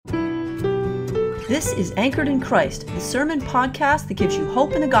This is Anchored in Christ, the sermon podcast that gives you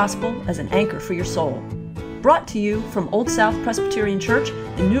hope in the gospel as an anchor for your soul. Brought to you from Old South Presbyterian Church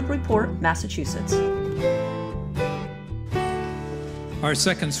in Newburyport, Massachusetts. Our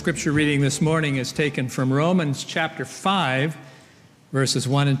second scripture reading this morning is taken from Romans chapter 5, verses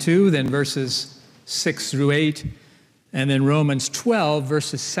 1 and 2, then verses 6 through 8, and then Romans 12,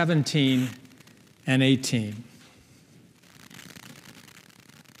 verses 17 and 18.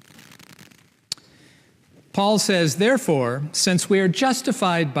 Paul says, "Therefore, since we are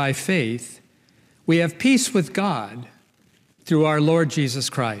justified by faith, we have peace with God through our Lord Jesus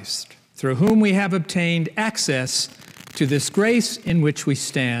Christ, through whom we have obtained access to this grace in which we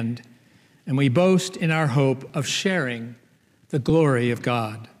stand, and we boast in our hope of sharing the glory of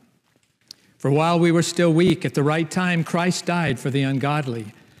God. For while we were still weak, at the right time Christ died for the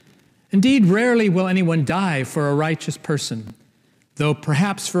ungodly. Indeed, rarely will anyone die for a righteous person, though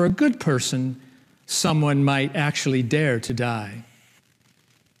perhaps for a good person someone might actually dare to die.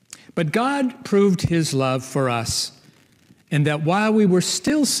 But God proved his love for us in that while we were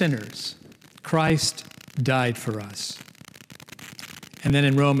still sinners, Christ died for us." And then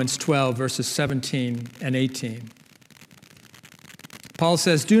in Romans 12, verses 17 and 18, Paul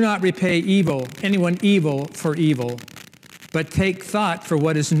says, "Do not repay anyone evil for evil, but take thought for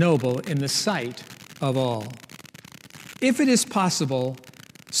what is noble in the sight of all. If it is possible,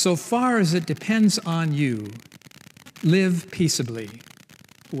 so far as it depends on you, live peaceably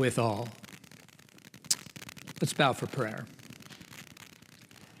with all." Let's bow for prayer.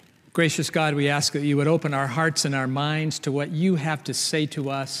 Gracious God, we ask that you would open our hearts and our minds to what you have to say to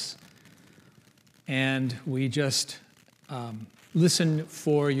us, and we just listen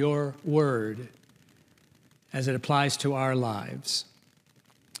for your word as it applies to our lives.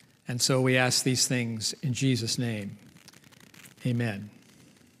 And so we ask these things in Jesus' name. Amen.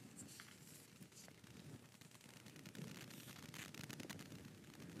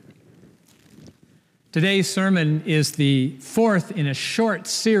 Today's sermon is the fourth in a short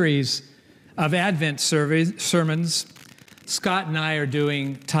series of Advent sermons Scott and I are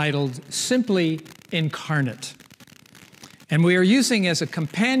doing, titled Simply Incarnate. And we are using as a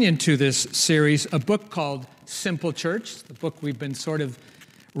companion to this series a book called Simple Church, the book we've been sort of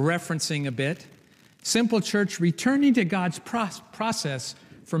referencing a bit. Simple Church, returning to God's process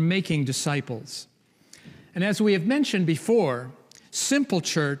for making disciples. And as we have mentioned before, Simple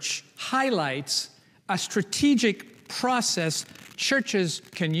Church highlights a strategic process churches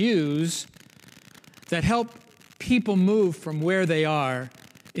can use that help people move from where they are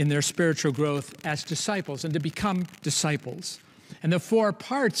in their spiritual growth as disciples and to become disciples. And the four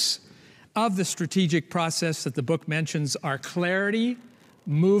parts of the strategic process that the book mentions are clarity,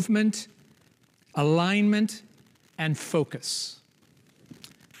 movement, alignment, and focus.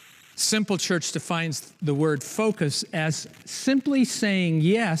 Simple Church defines the word focus as simply saying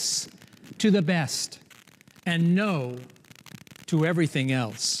yes to the best and no to everything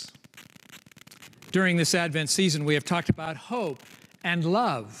else. During this Advent season, we have talked about hope and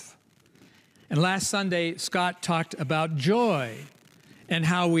love. And last Sunday, Scott talked about joy and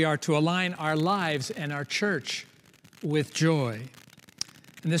how we are to align our lives and our church with joy.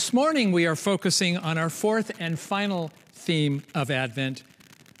 And this morning, we are focusing on our fourth and final theme of Advent,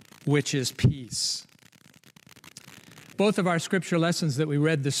 which is peace. Both of our scripture lessons that we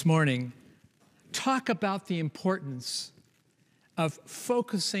read this morning talk about the importance of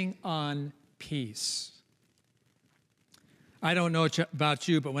focusing on peace. I don't know about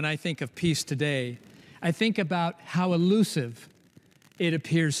you, but when I think of peace today, I think about how elusive it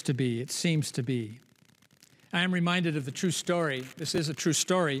appears to be, it seems to be. I am reminded of the true story, this is a true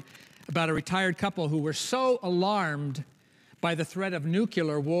story, about a retired couple who were so alarmed by the threat of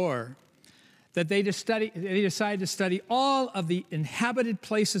nuclear war that they decided to study all of the inhabited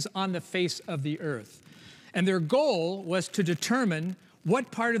places on the face of the earth. And their goal was to determine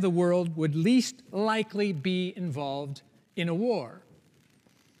what part of the world would least likely be involved in a war.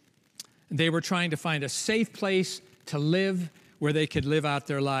 They were trying to find a safe place to live where they could live out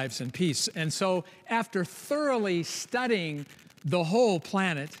their lives in peace. And so after thoroughly studying the whole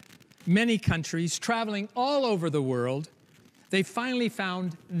planet, many countries, traveling all over the world, they finally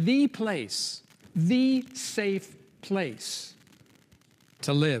found the place, the safe place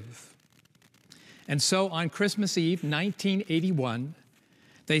to live. And so on Christmas Eve, 1981,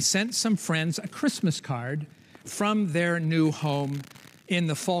 they sent some friends a Christmas card from their new home in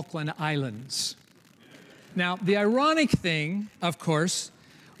the Falkland Islands. Now, the ironic thing, of course,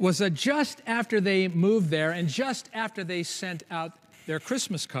 was that just after they moved there and just after they sent out their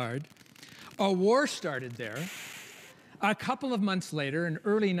Christmas card, a war started there. A couple of months later, in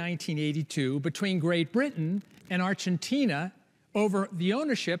early 1982, between Great Britain and Argentina over the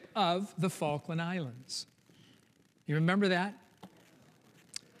ownership of the Falkland Islands. You remember that?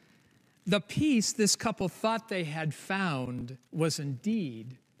 The peace this couple thought they had found was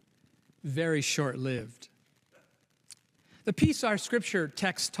indeed very short-lived. The peace our scripture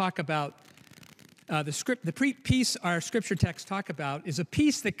texts talk about, peace our scripture texts talk about is a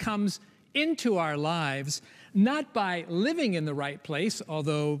peace that comes into our lives not by living in the right place,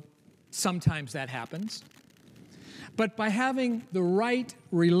 although sometimes that happens, but by having the right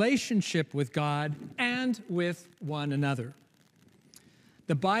relationship with God and with one another.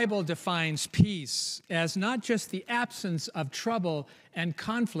 The Bible defines peace as not just the absence of trouble and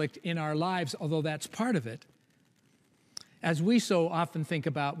conflict in our lives, although that's part of it, as we so often think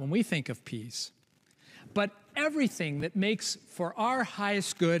about when we think of peace, but everything that makes for our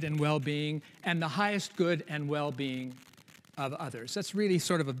highest good and well-being and the highest good and well-being of others. That's really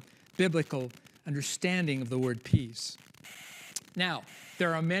sort of a biblical understanding of the word peace. Now,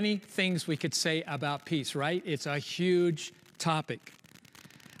 there are many things we could say about peace, right? It's a huge topic.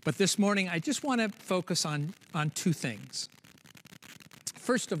 But this morning, I just want to focus on two things.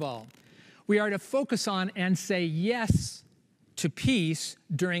 First of all, we are to focus on and say yes to peace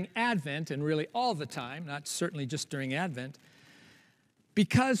during Advent, and really all the time, not certainly just during Advent,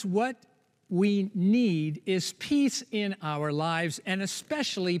 because what we need is peace in our lives, and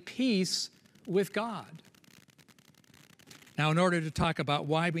especially peace with God. Now, in order to talk about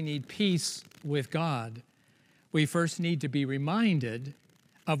why we need peace with God, we first need to be reminded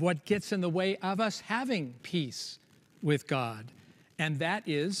of what gets in the way of us having peace with God, and that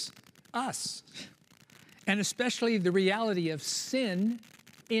is us, and especially the reality of sin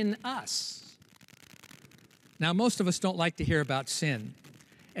in us. Now, most of us don't like to hear about sin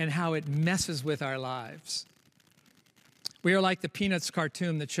and how it messes with our lives. We are like the Peanuts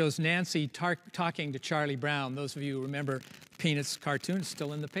cartoon that shows Nancy talking to Charlie Brown. Those of you who remember Peanuts cartoon, it's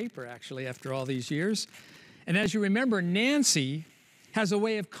still in the paper, actually, after all these years. And as you remember, Nancy has a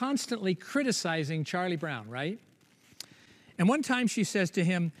way of constantly criticizing Charlie Brown, right? And one time she says to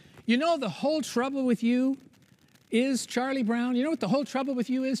him, "You know the whole trouble with you is Charlie Brown? You know what the whole trouble with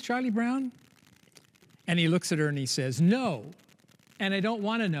you is, Charlie Brown?" And he looks at her and he says, "No, and I don't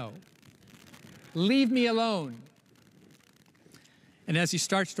want to know. Leave me alone." And as he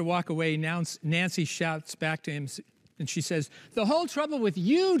starts to walk away, Nancy shouts back to him and she says, "The whole trouble with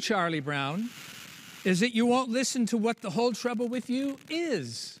you, Charlie Brown, is that you won't listen to what the whole trouble with you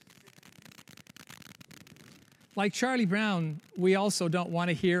is." Like Charlie Brown, we also don't want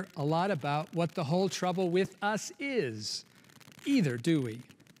to hear a lot about what the whole trouble with us is either, do we?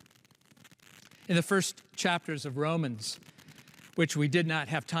 In the first chapters of Romans, which we did not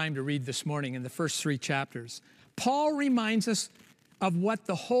have time to read this morning, in the first 3 chapters, Paul reminds us of what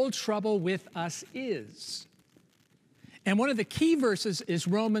the whole trouble with us is. And one of the key verses is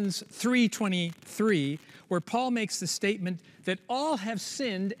Romans 3:23, where Paul makes the statement that all have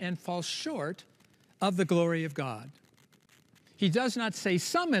sinned and fall short of the glory of God. He does not say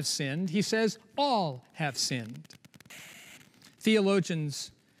some have sinned, he says all have sinned. Theologians,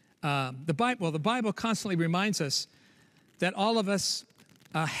 the Bible constantly reminds us that all of us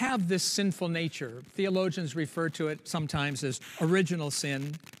have this sinful nature. Theologians refer to it sometimes as original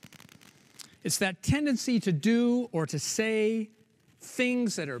sin. It's that tendency to do or to say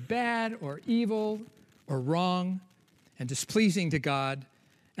things that are bad or evil or wrong and displeasing to God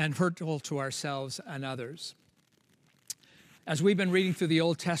and hurtful to ourselves and others. As we've been reading through the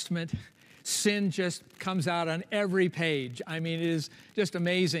Old Testament, sin just comes out on every page. I mean, it is just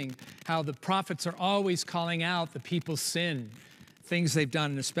amazing how the prophets are always calling out the people's sin, things they've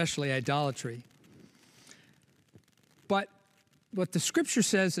done, and especially idolatry. But what the Scripture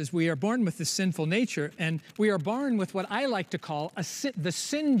says is we are born with this sinful nature, and we are born with what I like to call the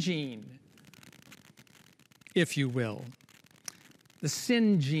sin gene, if you will. The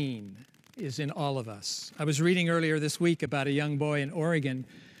sin gene is in all of us. I was reading earlier this week about a young boy in Oregon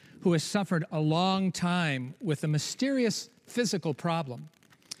who has suffered a long time with a mysterious physical problem.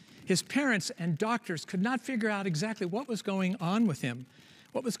 His parents and doctors could not figure out exactly what was going on with him,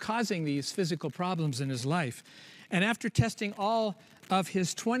 what was causing these physical problems in his life. And after testing all of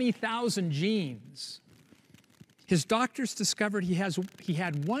his 20,000 genes, his doctors discovered he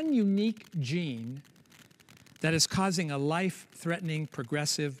had one unique gene that is causing a life-threatening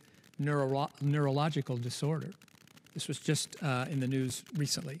progressive neurological disorder. This was just in the news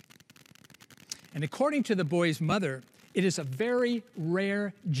recently. And according to the boy's mother, it is a very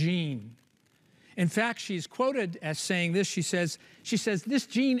rare gene. In fact, she's quoted as saying this. She says, this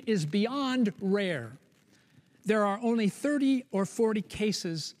gene is beyond rare. there are only 30 or 40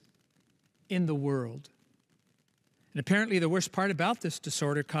 cases in the world. And apparently the worst part about this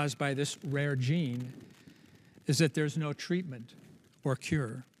disorder caused by this rare gene is that there's no treatment or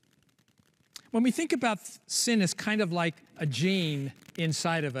cure. When we think about sin as kind of like a gene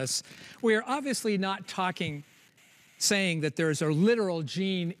inside of us, we are obviously not saying that there's a literal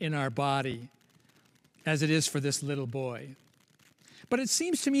gene in our body as it is for this little boy. But it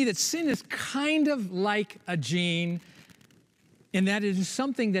seems to me that sin is kind of like a gene in that it is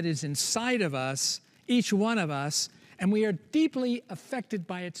something that is inside of us, each one of us, and we are deeply affected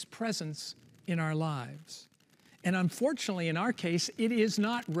by its presence in our lives. And unfortunately, in our case, it is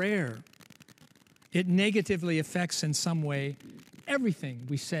not rare. It negatively affects in some way everything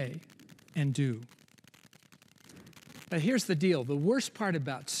we say and do. But here's the deal. The worst part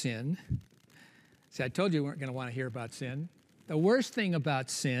about sin, see, I told you we weren't going to want to hear about sin. The worst thing about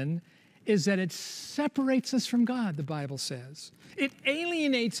sin is that it separates us from God, the Bible says. It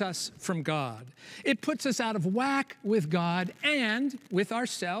alienates us from God. It puts us out of whack with God and with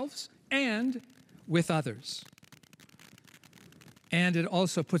ourselves and with others. And it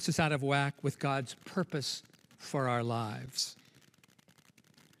also puts us out of whack with God's purpose for our lives.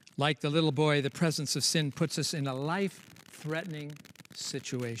 Like the little boy, the presence of sin puts us in a life-threatening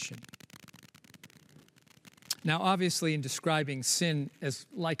situation. Now, obviously, in describing sin as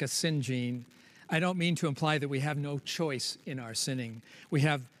like a sin gene, I don't mean to imply that we have no choice in our sinning. We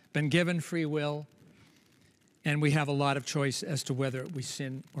have been given free will, and we have a lot of choice as to whether we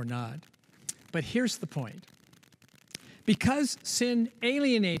sin or not. But here's the point. Because sin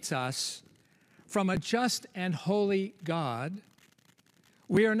alienates us from a just and holy God,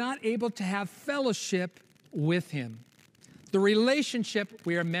 we are not able to have fellowship with Him, the relationship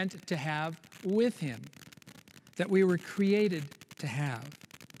we are meant to have with Him, that we were created to have.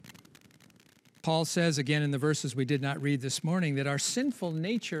 Paul says again in the verses we did not read this morning that our sinful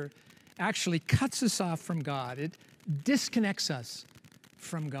nature actually cuts us off from God. It disconnects us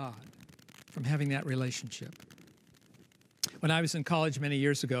from God, from having that relationship. When I was in college many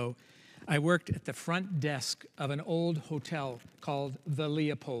years ago, I worked at the front desk of an old hotel called The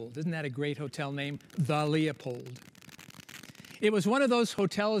Leopold. Isn't that a great hotel name? The Leopold. It was one of those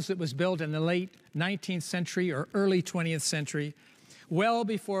hotels that was built in the late 19th century or early 20th century, well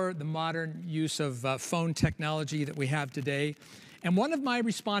before the modern use of phone technology that we have today. And one of my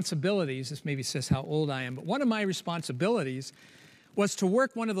responsibilities, this maybe says how old I am, but one of my responsibilities was to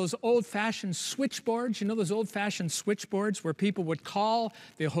work one of those old-fashioned switchboards. You know those old-fashioned switchboards where people would call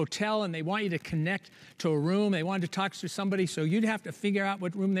the hotel and they want you to connect to a room. They wanted to talk to somebody, so you'd have to figure out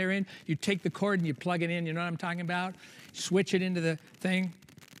what room they're in. You'd take the cord and you plug it in. You know what I'm talking about? Switch it into the thing.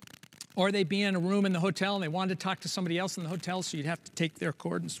 Or they'd be in a room in the hotel and they wanted to talk to somebody else in the hotel, so you'd have to take their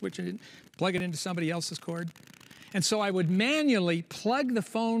cord and switch it in, plug it into somebody else's cord. And so I would manually plug the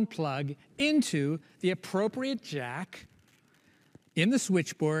phone plug into the appropriate jack in the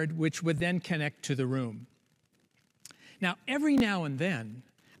switchboard, which would then connect to the room. Now, every now and then,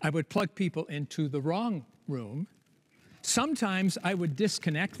 I would plug people into the wrong room. Sometimes I would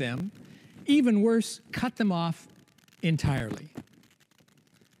disconnect them. Even worse, cut them off entirely.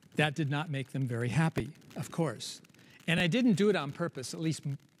 That did not make them very happy, of course. And I didn't do it on purpose, at least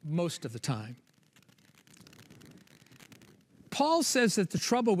most of the time. Paul says that the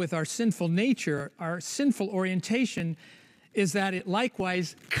trouble with our sinful nature, our sinful orientation, is that it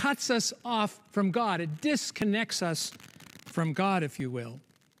likewise cuts us off from God. It disconnects us from God, if you will.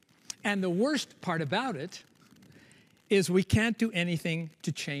 And the worst part about it is we can't do anything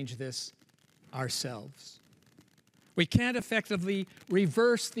to change this ourselves. We can't effectively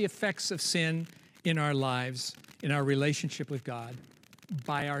reverse the effects of sin in our lives, in our relationship with God,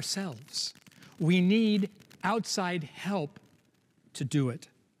 by ourselves. We need outside help to do it.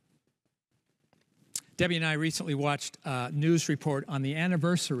 Debbie and I recently watched a news report on the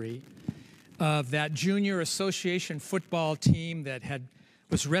anniversary of that junior association football team that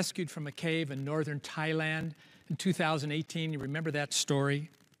was rescued from a cave in northern Thailand in 2018. You remember that story?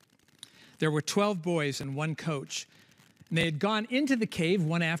 There were 12 boys and one coach. And they had gone into the cave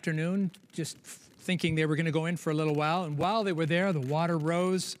one afternoon, just thinking they were going to go in for a little while. And while they were there, the water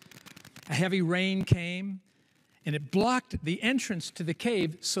rose, a heavy rain came, and it blocked the entrance to the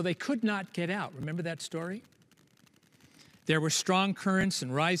cave, so they could not get out. Remember that story? There were strong currents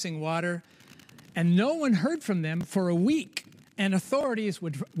and rising water, and no one heard from them for a week, and authorities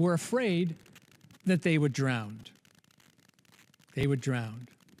were afraid that they would drown. They would drown.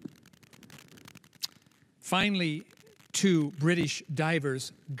 Finally, 2 British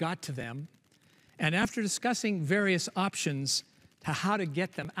divers got to them, and after discussing various options to how to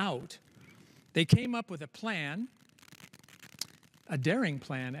get them out, They came up with a plan, a daring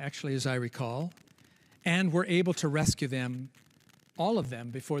plan, actually, as I recall, and were able to rescue them, all of them,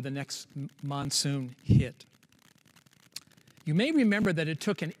 before the next monsoon hit. You may remember that it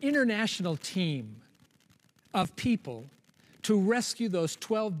took an international team of people to rescue those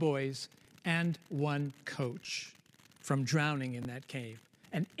 12 boys and one coach from drowning in that cave.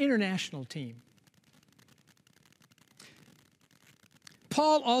 An international team.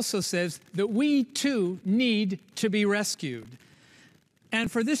 Paul also says that we too need to be rescued.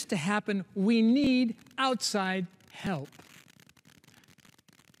 And for this to happen, we need outside help.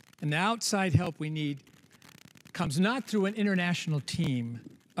 And the outside help we need comes not through an international team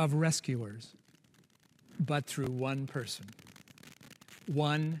of rescuers, but through one person,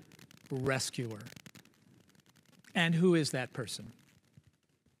 one rescuer. And who is that person?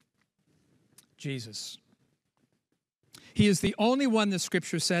 Jesus. He is the only one, the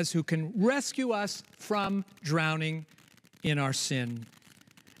Scripture says, who can rescue us from drowning in our sin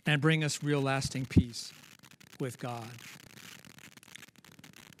and bring us real lasting peace with God.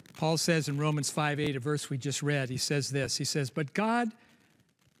 Paul says in Romans 5:8, a verse we just read, he says this, he says, "But God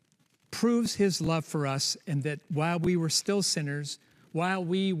proves his love for us, and that while we were still sinners, while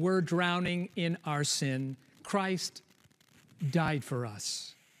we were drowning in our sin, Christ died for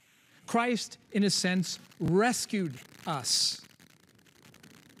us." Christ, in a sense, rescued us.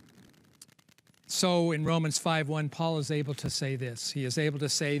 So in Romans 5:1, Paul is able to say this. He is able to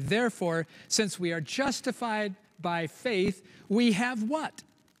say, "Therefore, since we are justified by faith, we have what?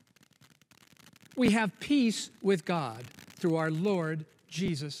 We have peace with God through our Lord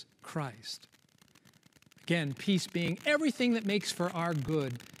Jesus Christ." Again, peace being everything that makes for our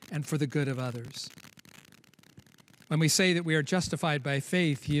good and for the good of others. When we say that we are justified by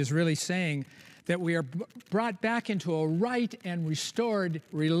faith, he is really saying that we are brought back into a right and restored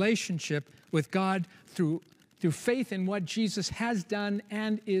relationship with God through faith in what Jesus has done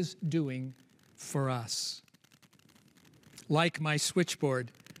and is doing for us. Like my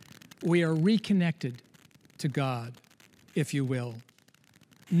switchboard, we are reconnected to God, if you will,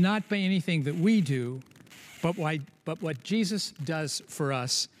 not by anything that we do, but what Jesus does for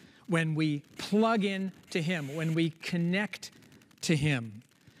us when we plug in to him, when we connect to him,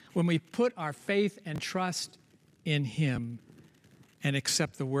 when we put our faith and trust in him and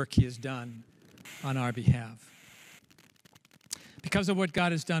accept the work he has done on our behalf. Because of what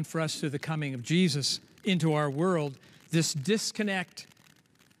God has done for us through the coming of Jesus into our world, this disconnect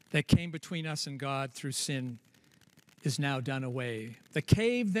that came between us and God through sin is now done away. The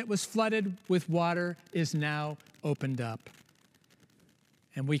cave that was flooded with water is now opened up.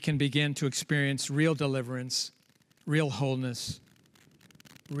 And we can begin to experience real deliverance, real wholeness,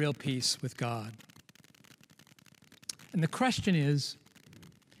 real peace with God. And the question is,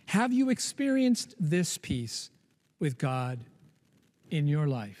 have you experienced this peace with God in your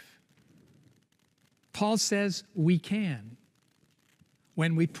life? Paul says we can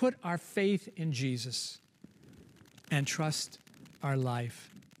when we put our faith in Jesus and trust our life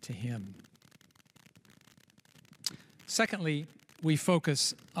to him. Secondly, we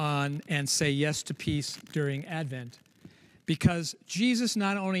focus on and say yes to peace during Advent because Jesus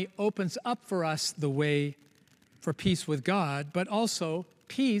not only opens up for us the way for peace with God, but also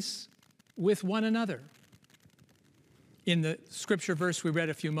peace with one another. In the scripture verse we read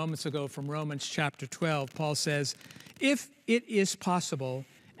a few moments ago from Romans chapter 12, Paul says, "If it is possible,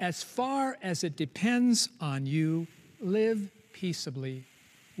 as far as it depends on you, live peaceably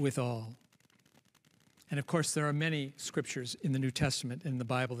with all." And of course, there are many scriptures in the New Testament, in the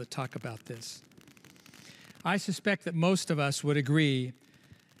Bible, that talk about this. I suspect that most of us would agree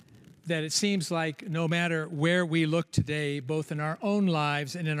that it seems like no matter where we look today, both in our own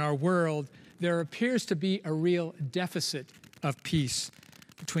lives and in our world, there appears to be a real deficit of peace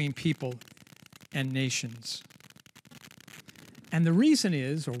between people and nations. And the reason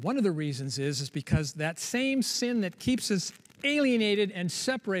is, or one of the reasons is because that same sin that keeps us alienated and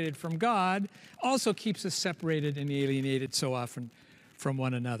separated from God also keeps us separated and alienated so often from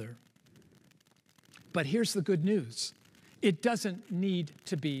one another. But here's the good news. It doesn't need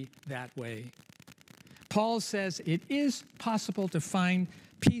to be that way. Paul says it is possible to find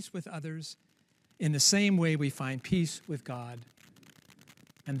peace with others in the same way we find peace with God,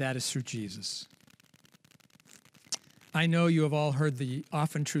 and that is through Jesus. I know you have all heard the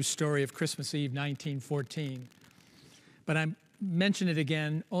often true story of Christmas Eve 1914, but I mention it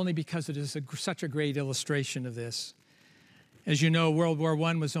again only because it is such a great illustration of this. As you know, World War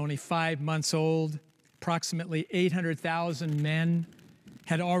I was only 5 months old. Approximately 800,000 men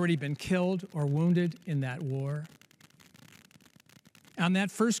had already been killed or wounded in that war. On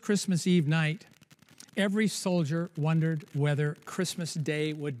that first Christmas Eve night, Every soldier wondered whether Christmas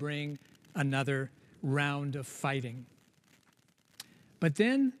Day would bring another round of fighting. But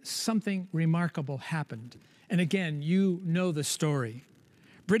then something remarkable happened. And again, you know the story.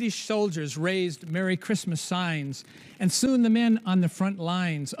 British soldiers raised Merry Christmas signs, and soon the men on the front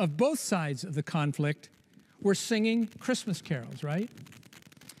lines of both sides of the conflict were singing Christmas carols, right?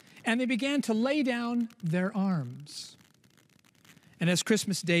 And they began to lay down their arms. And as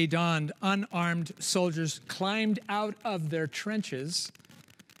Christmas Day dawned, unarmed soldiers climbed out of their trenches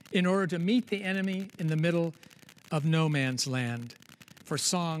in order to meet the enemy in the middle of no man's land for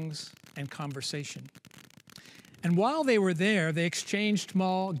songs and conversation. And while they were there, they exchanged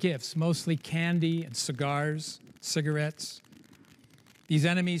small gifts, mostly candy and cigars, cigarettes. These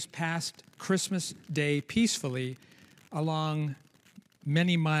enemies passed Christmas Day peacefully along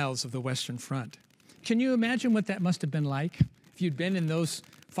many miles of the Western Front. Can you imagine what that must have been like? If you'd been in those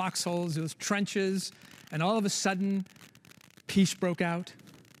foxholes, those trenches, and all of a sudden, peace broke out.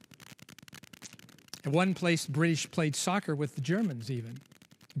 At one place, British played soccer with the Germans even.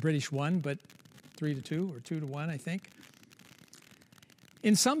 British won, but 3-2 or 2-1, I think.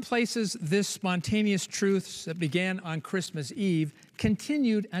 In some places, this spontaneous truce that began on Christmas Eve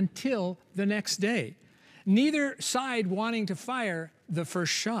continued until the next day, neither side wanting to fire the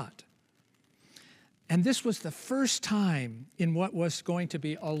first shot. And this was the first time in what was going to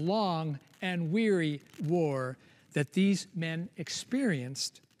be a long and weary war that these men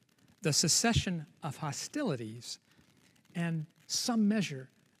experienced the cessation of hostilities and some measure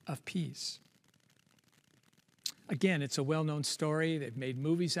of peace. Again, it's a well-known story. They've made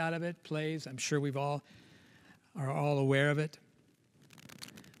movies out of it, plays. I'm sure are all aware of it.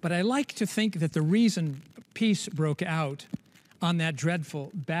 But I like to think that the reason peace broke out on that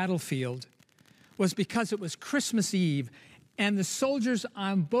dreadful battlefield was because it was Christmas Eve, and the soldiers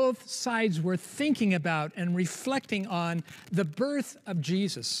on both sides were thinking about and reflecting on the birth of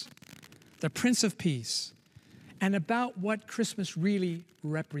Jesus, the Prince of Peace, and about what Christmas really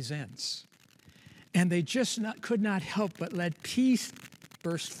represents. And they just could not help but let peace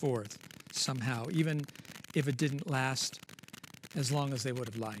burst forth somehow, even if it didn't last as long as they would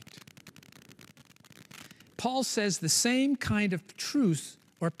have liked. Paul says the same kind of truth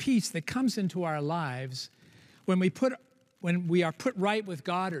or peace that comes into our lives when we are put right with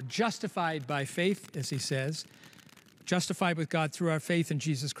God or justified by faith, as he says, justified with God through our faith in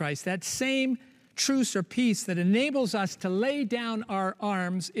Jesus Christ, that same truce or peace that enables us to lay down our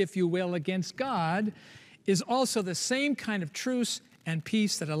arms, if you will, against God, is also the same kind of truce and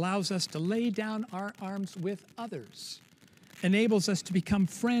peace that allows us to lay down our arms with others, enables us to become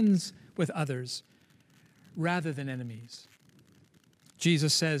friends with others rather than enemies.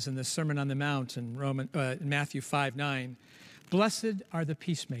 Jesus says in the Sermon on the Mount in Matthew 5:9, "Blessed are the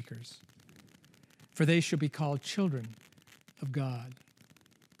peacemakers, for they shall be called children of God."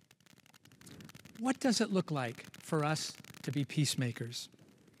 What does it look like for us to be peacemakers?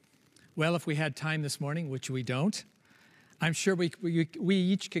 Well, if we had time this morning, which we don't, I'm sure we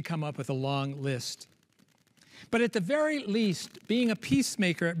each could come up with a long list. But at the very least, being a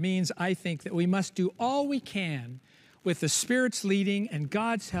peacemaker means, I think, that we must do all we can with the Spirit's leading and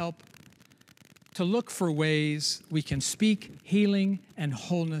God's help to look for ways we can speak healing and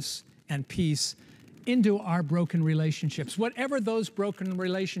wholeness and peace into our broken relationships, whatever those broken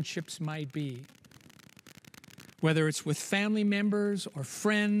relationships might be. Whether it's with family members or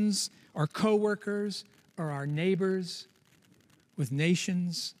friends or coworkers or our neighbors, with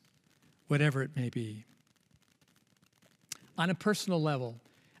nations, whatever it may be. On a personal level,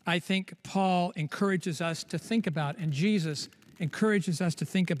 I think Paul encourages us to think about, and Jesus encourages us to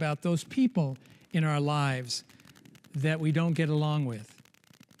think about those people in our lives that we don't get along with,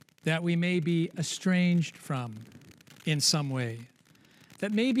 that we may be estranged from in some way,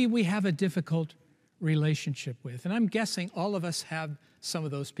 that maybe we have a difficult relationship with. And I'm guessing all of us have some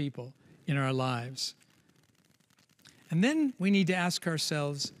of those people in our lives. And then we need to ask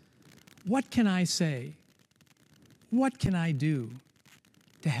ourselves, what can I say? What can I do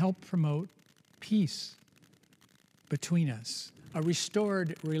to help promote peace between us, a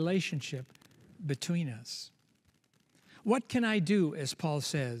restored relationship between us? What can I do, as Paul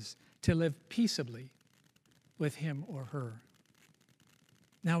says, to live peaceably with him or her?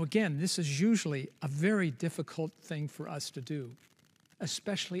 Now, again, this is usually a very difficult thing for us to do,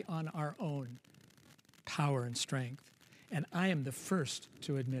 especially on our own power and strength, and I am the first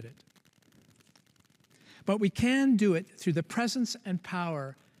to admit it. But we can do it through the presence and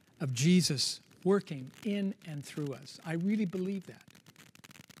power of Jesus working in and through us. I really believe that.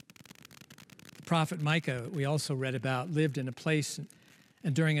 The prophet Micah, we also read about, lived in a place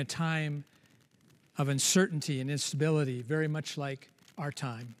and during a time of uncertainty and instability, very much like our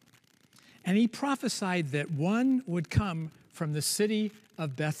time. And he prophesied that one would come from the city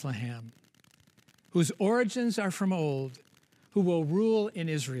of Bethlehem, whose origins are from old, who will rule in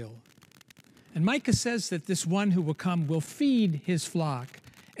Israel. And Micah says that this one who will come will feed his flock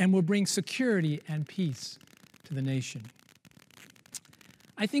and will bring security and peace to the nation.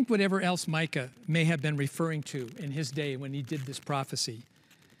 I think whatever else Micah may have been referring to in his day when he did this prophecy,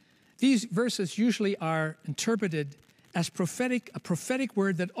 these verses usually are interpreted as a prophetic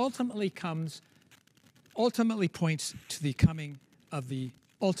word that ultimately points to the coming of the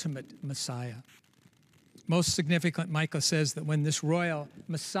ultimate Messiah. Most significant, Micah says that when this royal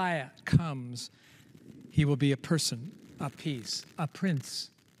Messiah comes, he will be a person of peace, a prince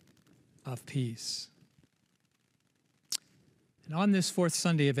of peace. And on this fourth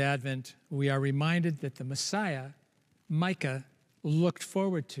Sunday of Advent, we are reminded that the Messiah Micah looked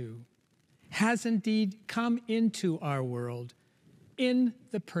forward to has indeed come into our world in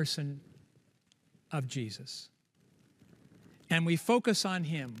the person of Jesus. And we focus on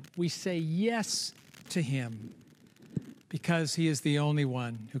him. We say yes to him because he is the only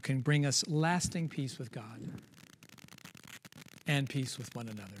one who can bring us lasting peace with God and peace with one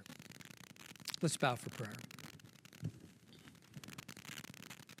another. Let's bow for prayer.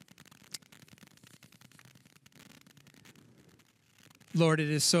 Lord, it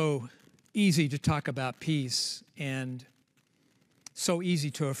is so easy to talk about peace and so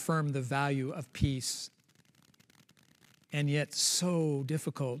easy to affirm the value of peace, and yet so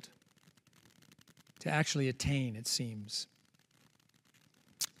difficult to actually attain, it seems.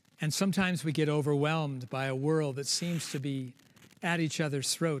 And sometimes we get overwhelmed by a world that seems to be at each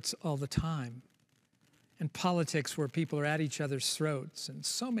other's throats all the time, and politics where people are at each other's throats, and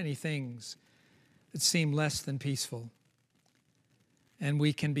so many things that seem less than peaceful. And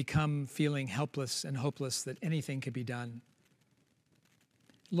we can become feeling helpless and hopeless that anything could be done.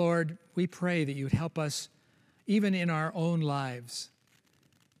 Lord, we pray that you would help us, even in our own lives,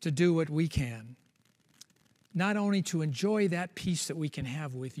 to do what we can, not only to enjoy that peace that we can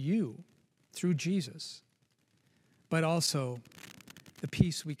have with you through Jesus, but also the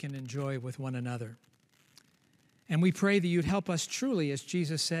peace we can enjoy with one another. And we pray that you'd help us truly, as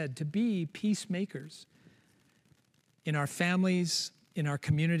Jesus said, to be peacemakers in our families, in our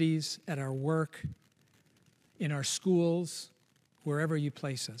communities, at our work, in our schools, wherever you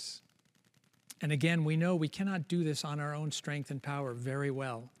place us. And again, we know we cannot do this on our own strength and power very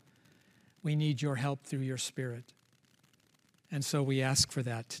well. We need your help through your Spirit. And so we ask for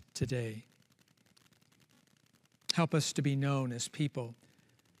that today. Help us to be known as people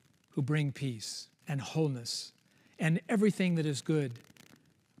who bring peace and wholeness and everything that is good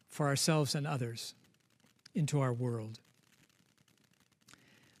for ourselves and others into our world.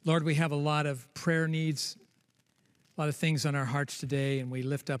 Lord, we have a lot of prayer needs, a lot of things on our hearts today, and we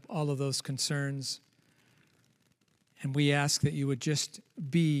lift up all of those concerns. And we ask that you would just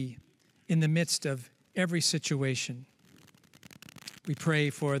be in the midst of every situation. We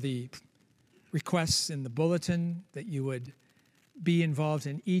pray for the requests in the bulletin, that you would be involved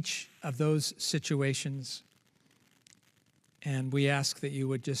in each of those situations. And we ask that you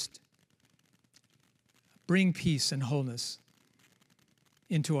would just bring peace and wholeness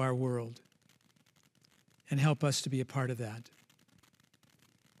into our world and help us to be a part of that.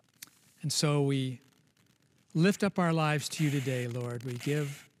 And so we lift up our lives to you today, Lord. We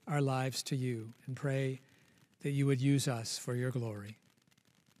give our lives to you and pray that you would use us for your glory.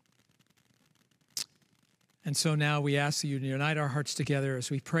 And so now we ask that you unite our hearts together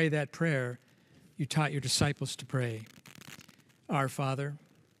as we pray that prayer you taught your disciples to pray. Our Father,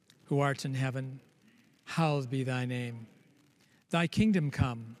 who art in heaven, hallowed be thy name. Thy kingdom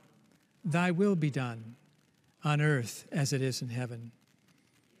come, thy will be done, on earth as it is in heaven.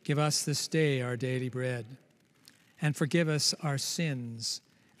 Give us this day our daily bread, and forgive us our sins,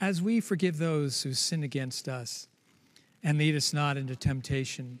 as we forgive those who sin against us. And lead us not into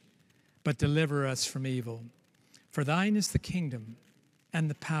temptation, but deliver us from evil. For thine is the kingdom, and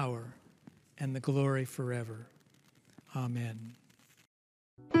the power, and the glory forever. Amen.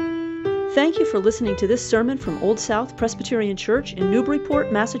 Thank you for listening to this sermon from Old South Presbyterian Church in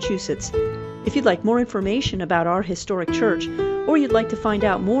Newburyport, Massachusetts. If you'd like more information about our historic church, or you'd like to find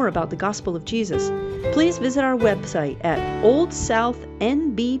out more about the gospel of Jesus, please visit our website at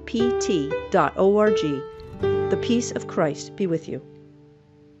oldsouthnbpt.org. The peace of Christ be with you.